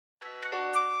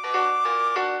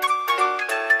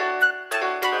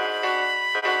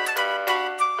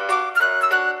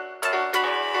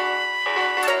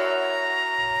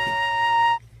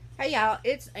y'all,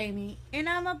 it's Amy, and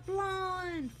I'm a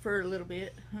blonde for a little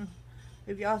bit.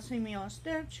 If y'all see me on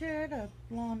Snapchat, I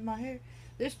blonde my hair.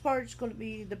 This part's going to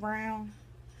be the brown,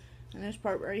 and this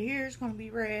part right here is going to be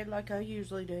red like I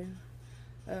usually do.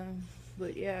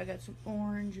 But yeah, I got some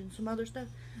orange and some other stuff.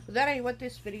 But that ain't what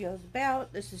this video is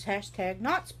about. This is hashtag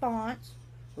not spons.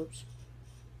 Oops.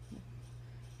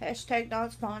 Hashtag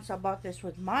not spons. I bought this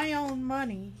with my own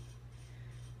money.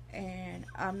 And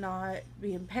I'm not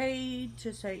being paid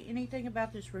to say anything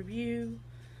about this review.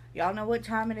 Y'all know what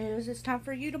time it is. It's time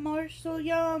for you to Marshall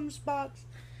Yums box.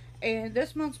 And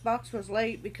this month's box was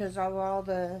late because of all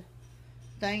the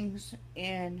things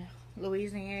in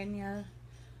Louisiana.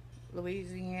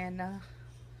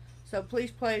 So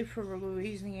please pray for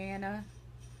Louisiana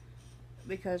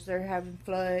because they're having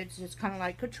floods. It's kind of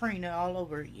like Katrina all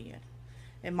over again.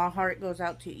 And my heart goes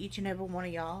out to each and every one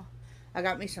of y'all. I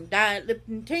got me some Diet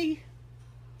Lipton tea.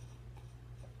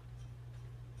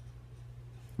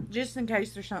 Just in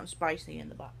case there's something spicy in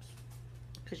the box.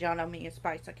 Because y'all know me and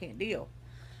spice, I can't deal.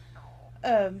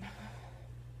 I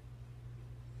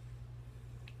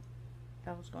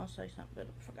was going to say something, but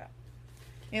I forgot.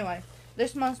 Anyway,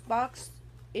 this month's box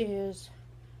is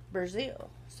Brazil.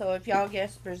 So if y'all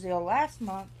guessed Brazil last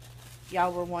month,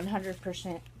 y'all were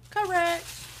 100% correct.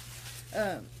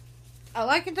 I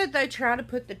like it that they try to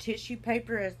put the tissue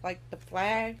paper as like the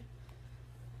flag.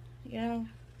 You know,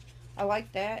 I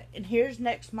like that. And here's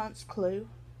next month's clue.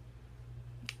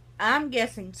 I'm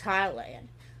guessing Thailand.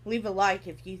 Leave a like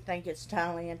if you think it's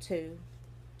Thailand too.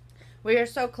 We are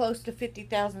so close to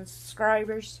 50,000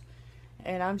 subscribers,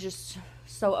 and I'm just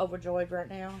so overjoyed right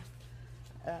now.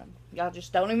 Y'all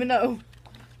just don't even know.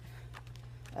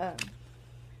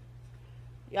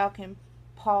 Y'all can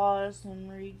pause and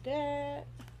read that.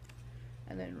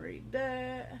 And then read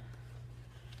that.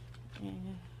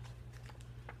 And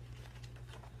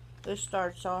this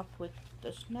starts off with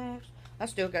the snacks. I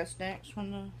still got snacks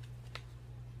from the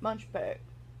munch pack.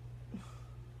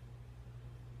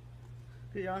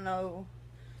 Cause y'all know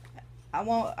I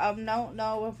don't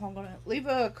know if I'm gonna leave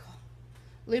a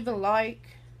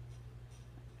like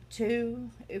too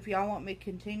if y'all want me to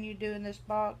continue doing this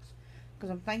box. Cause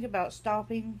I'm thinking about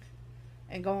stopping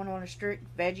and going on a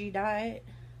strict veggie diet.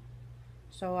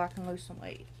 So I can lose some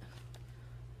weight.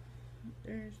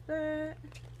 There's that.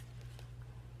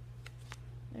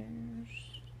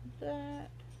 There's that.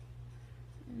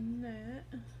 And that.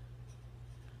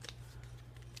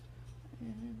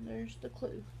 And there's the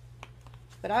clue.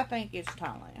 But I think it's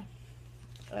Thailand.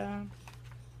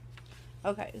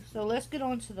 Okay, so let's get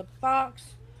on to the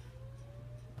box.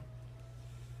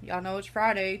 Y'all know it's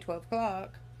Friday, 12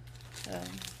 o'clock.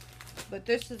 But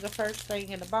this is the first thing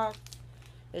in the box.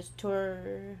 It's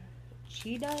tortillas.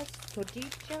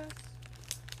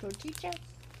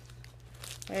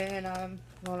 And I'm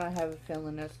gonna have a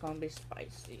feeling that's gonna be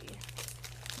spicy.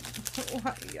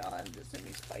 Why y'all have to send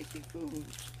me spicy food?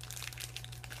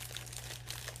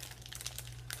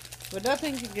 But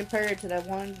nothing can compare to that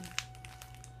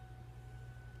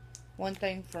one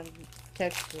thing from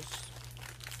Texas.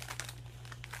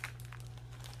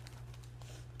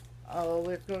 Oh,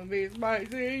 it's gonna be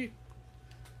spicy.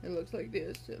 It looks like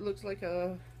this. It looks like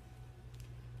a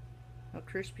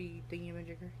crispy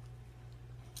thingy-majigger.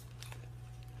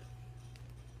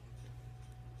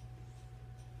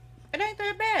 It ain't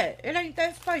that bad. It ain't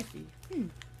that spicy.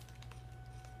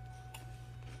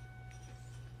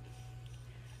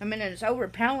 I mean, it's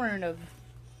overpowering of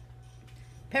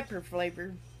pepper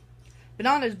flavor, but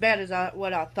not as bad as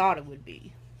what I thought it would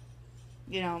be.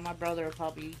 You know, my brother will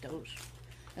probably eat those.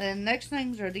 And then next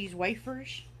things are these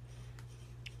wafers.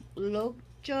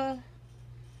 Loja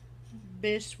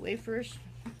Bis wafers.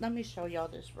 Let me show y'all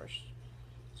this first,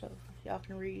 so y'all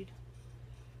can read.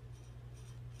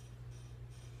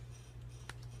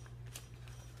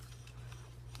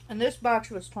 And this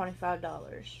box was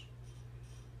 $25.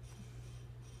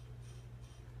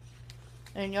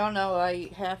 And y'all know I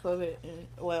eat half of it.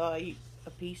 Well, I eat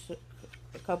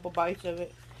a couple bites of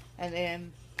it. And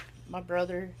then my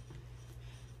brother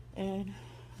and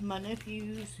my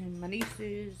nephews and my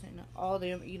nieces and all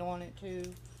them eat on it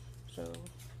too. So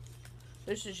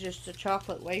this is just a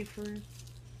chocolate wafer.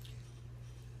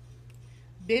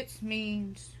 Bits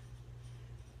means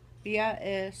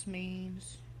BIS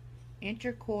means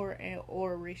intercore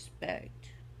or respect.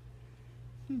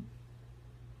 And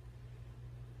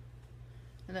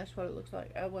that's what it looks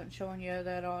like. I wasn't showing you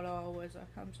that at all, was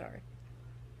I? I'm sorry.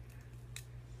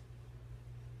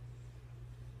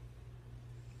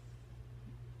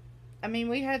 I mean,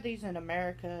 we had these in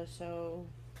America, so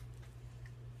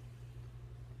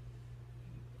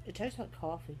it tastes like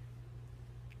coffee.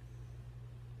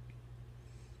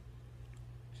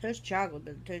 tastes chocolate,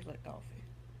 but it tastes like coffee.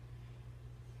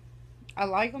 I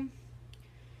like them.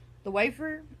 The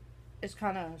wafer is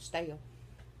kind of stale,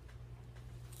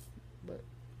 but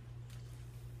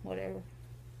whatever.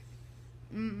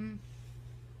 Mm-mm.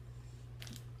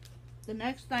 The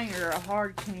next thing are a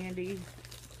hard candy.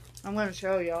 I'm going to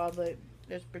show y'all, but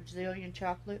it's Brazilian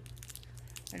chocolate,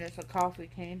 and it's a coffee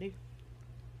candy.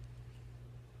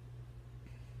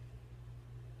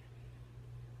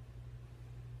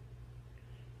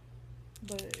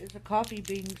 But it's a coffee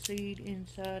bean seed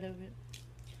inside of it.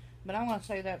 But I'm going to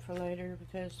say that for later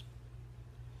because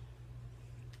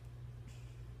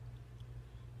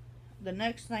the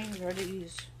next things are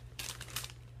these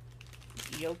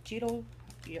Yochito,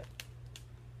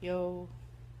 Yo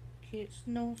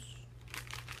Kitsnos,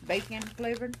 bacon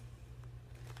flavored.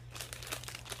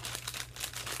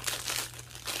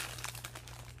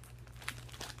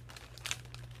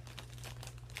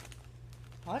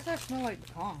 Why does that smell like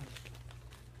pecans?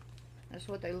 That's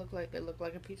what they look like. They look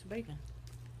like a piece of bacon.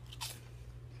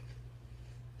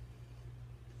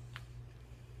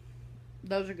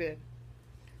 Those are good.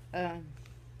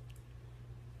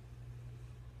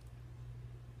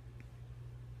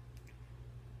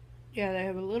 Yeah, they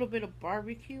have a little bit of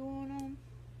barbecue on them.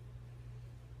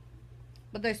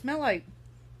 But they smell like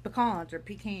pecans or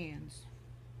pecans.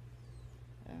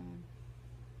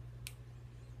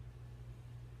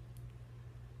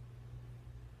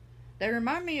 They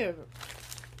remind me of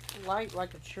light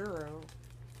like a churro.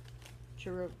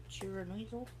 Churro.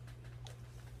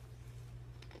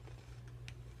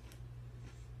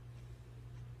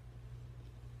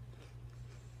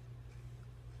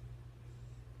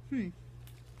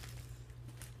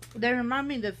 They remind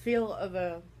me of the feel of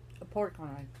a pork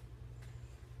rind.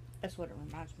 That's what it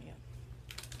reminds me of.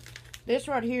 This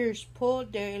right here is Pau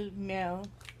de Miel,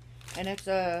 and it's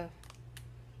a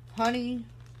honey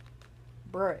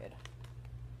bread.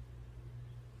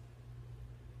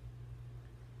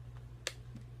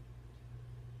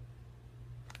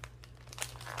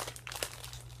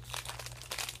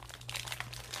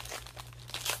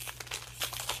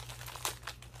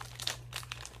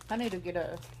 I need to get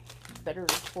a better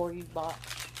for you box.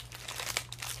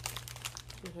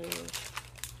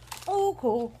 Oh,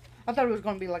 cool. I thought it was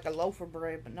going to be like a loaf of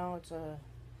bread, but no, it's a...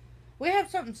 We have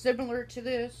something similar to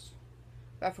this,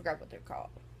 but I forgot what they're called.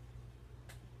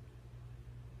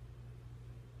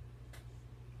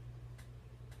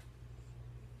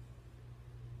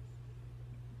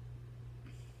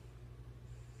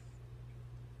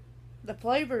 The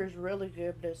flavor is really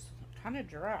good, but it's kind of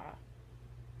dry.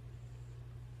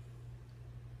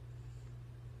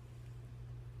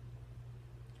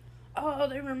 Oh,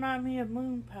 they remind me of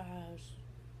moon pies.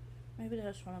 Maybe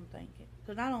that's what I'm thinking.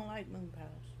 Because I don't like moon pies.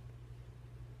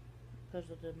 Because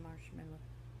of the marshmallow.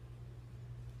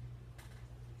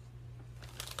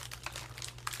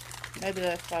 Maybe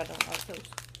that's why I don't like those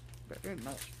very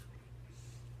much.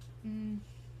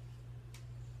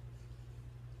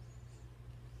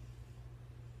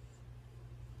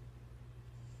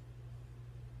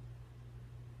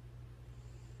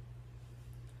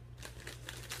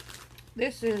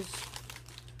 This is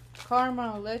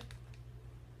Karma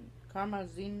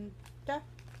Zinta.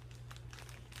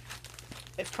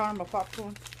 It's caramel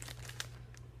popcorn.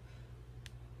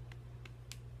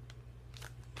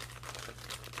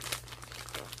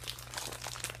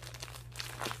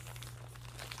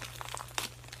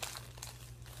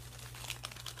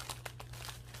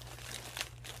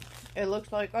 It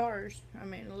looks like ours. I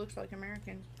mean, it looks like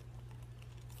Americans.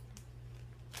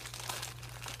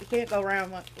 You can't go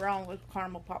wrong with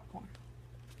caramel popcorn.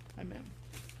 I mean,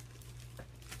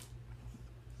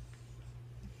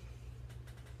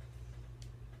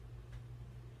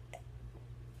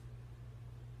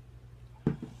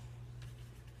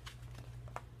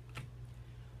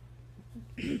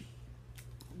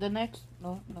 the next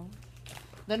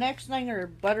thing are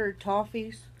buttered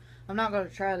toffees. I'm not going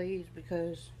to try these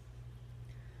because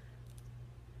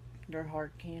they're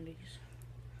hard candies.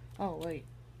 Oh, wait.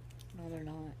 No, they're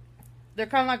not. They're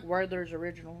kind of like Werther's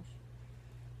Originals.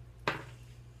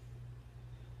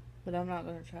 But I'm not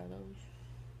going to try those.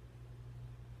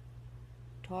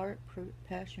 Tart fruit,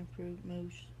 passion fruit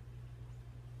mousse.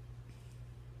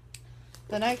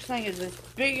 The next thing is this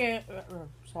big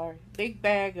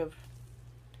bag of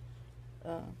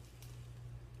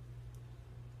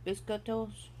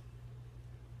biscuitos.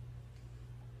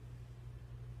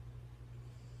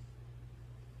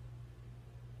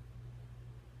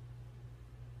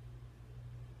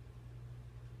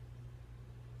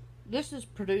 This is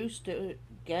produced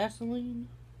gasoline,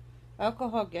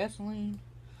 alcohol gasoline.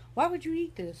 Why would you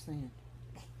eat this then?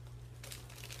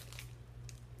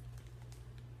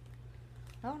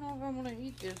 I don't know if I'm gonna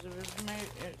eat this. If it's made,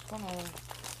 it's gonna.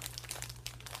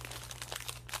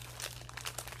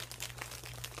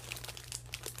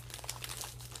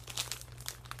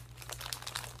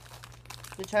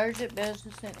 Detergent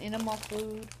business and animal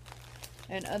food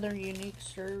and other unique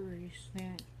savory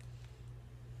snacks.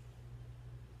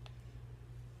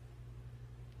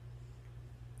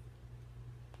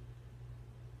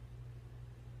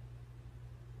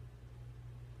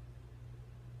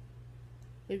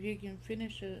 If you can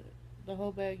finish the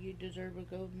whole bag, you deserve a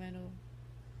gold medal.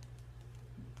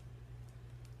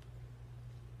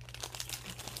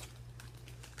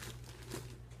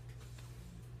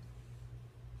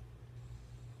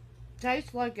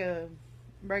 Tastes like a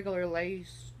regular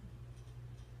Lay's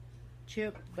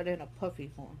chip, but in a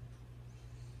puffy form.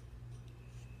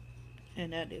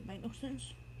 And that didn't make no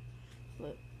sense.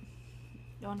 But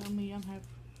y'all know me, I'm have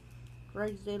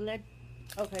crazy lead.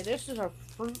 Okay, this is a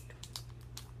fruit.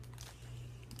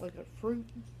 Like a fruit.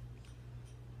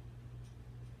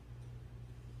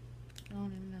 I don't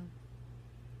even know.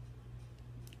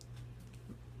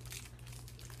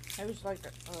 It was like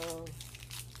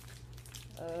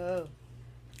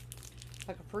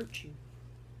like a fruit chew.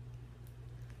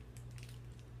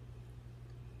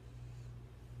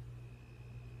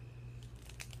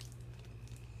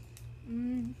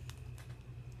 Mmm.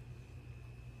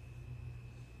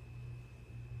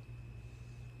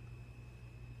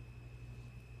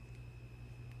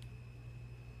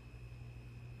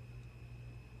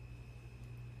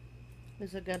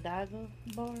 It's a Godiva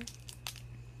bar.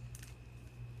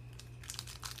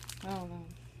 I don't know.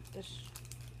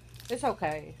 It's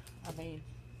okay. I mean,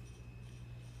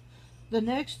 the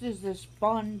next is this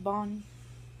bonbon,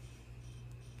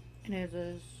 and it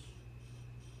is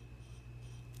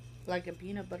like a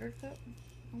peanut butter cup.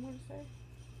 I want to say.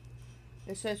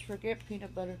 It says forget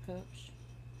peanut butter cups.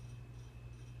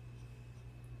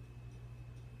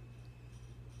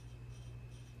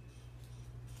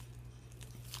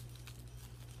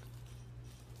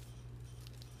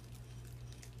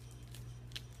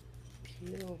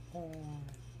 Peel corn.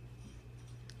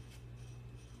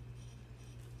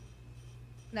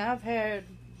 Now I've had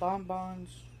bonbons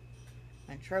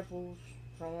and truffles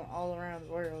from all around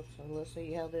the world, so let's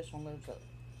see how this one lives up.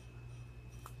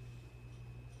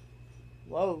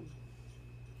 Whoa.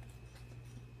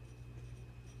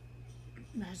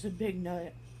 That's a big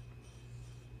nut.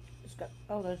 It's got,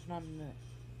 oh, that's not a nut.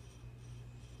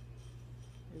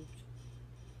 Oops.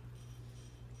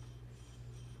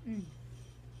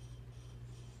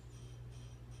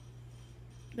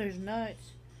 There's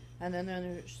nuts, and then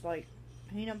there's like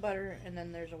peanut butter, and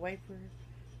then there's a wafer,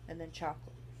 and then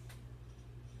chocolate.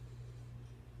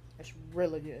 It's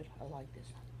really good. I like this.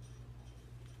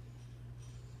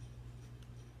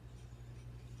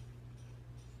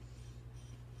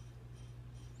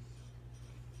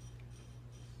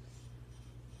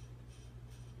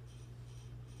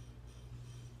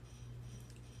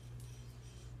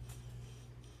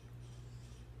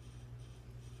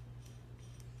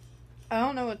 I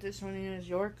don't know what this one is.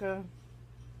 Yorka.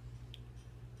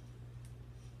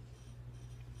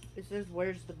 It says,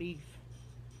 where's the beef?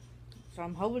 So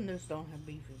I'm hoping this don't have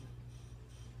beef in it.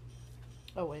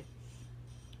 Oh, wait.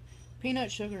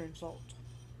 Peanut, sugar, and salt.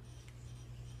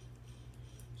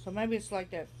 So maybe it's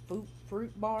like that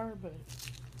fruit bar, but...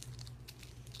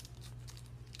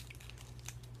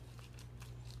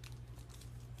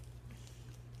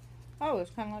 Oh,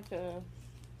 it's kind of like a...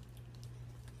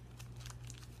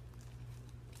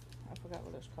 I forgot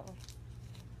what it's called.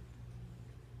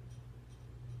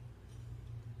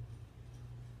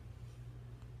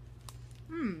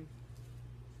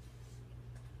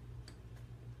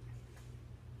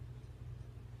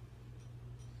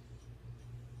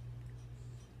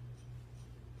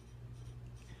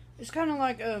 It's kind of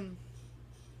like,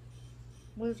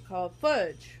 what is it called?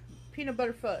 Fudge. Peanut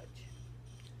butter fudge.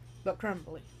 But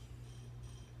crumbly.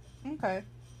 Okay.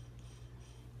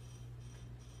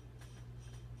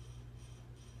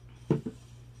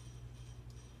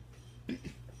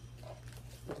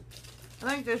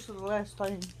 I think this is the last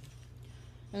thing.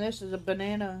 And this is a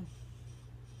banana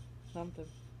something.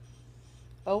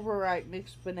 Overripe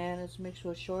mixed bananas mixed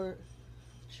with short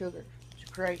sugar. It's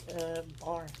a great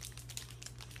bar.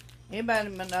 Anybody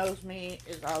that knows me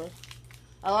is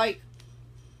I like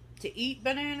to eat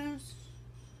bananas,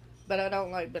 but I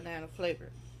don't like banana flavor.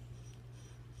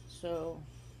 So,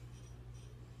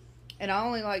 and I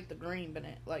only like the green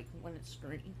banana, like when it's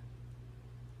green.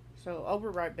 So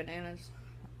overripe bananas.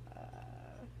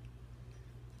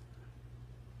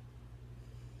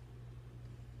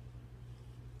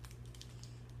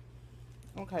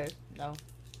 Okay, no.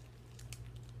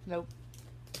 Nope.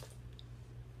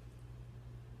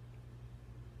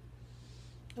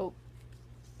 Oh,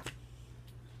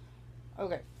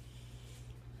 okay.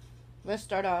 Let's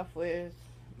start off with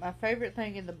my favorite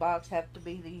thing in the box have to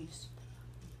be these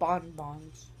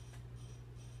bonbons.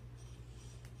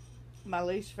 My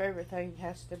least favorite thing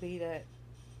has to be that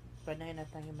banana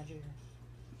thingamajigger.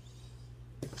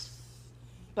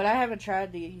 But I haven't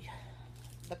tried the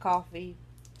coffee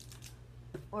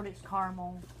or this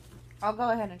caramel. I'll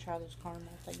go ahead and try this caramel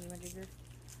thingamajigger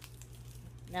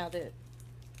now that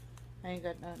I ain't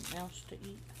got nothing else to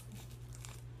eat.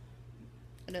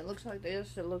 And it looks like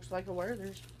this. It looks like a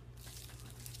Werther's.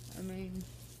 I mean,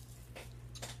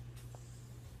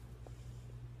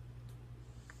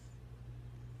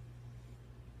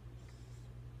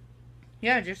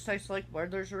 yeah, it just tastes like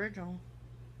Werther's original.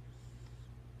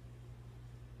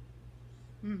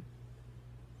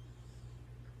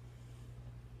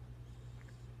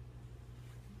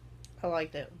 I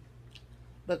like that.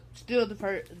 But still, the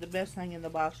best thing in the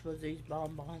box was these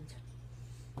bonbons.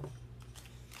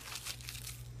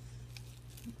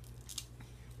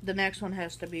 The next one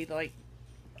has to be like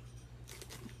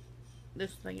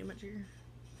this thingamajigger.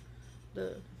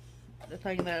 The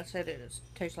thing that I said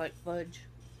tastes like fudge.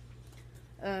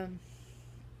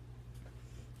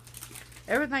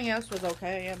 Everything else was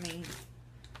okay. I mean,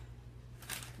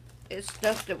 it's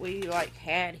stuff that we like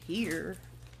had here.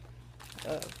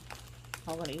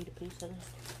 I'm gonna eat a piece of this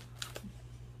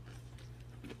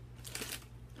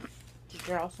to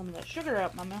draw some of that sugar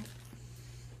out my mouth.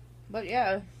 But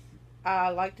yeah, I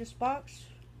like this box.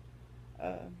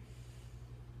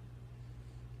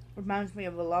 Reminds me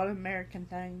of a lot of American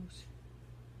things.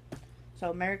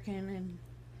 So American and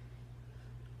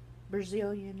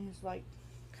Brazilian is like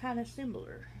kind of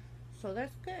similar. So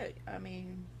that's good. I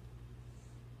mean,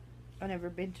 I've never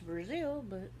been to Brazil,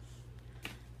 but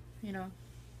you know,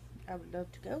 I would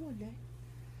love to go one day.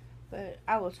 But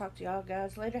I will talk to y'all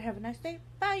guys later. Have a nice day.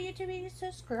 Bye, YouTube.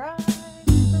 Subscribe.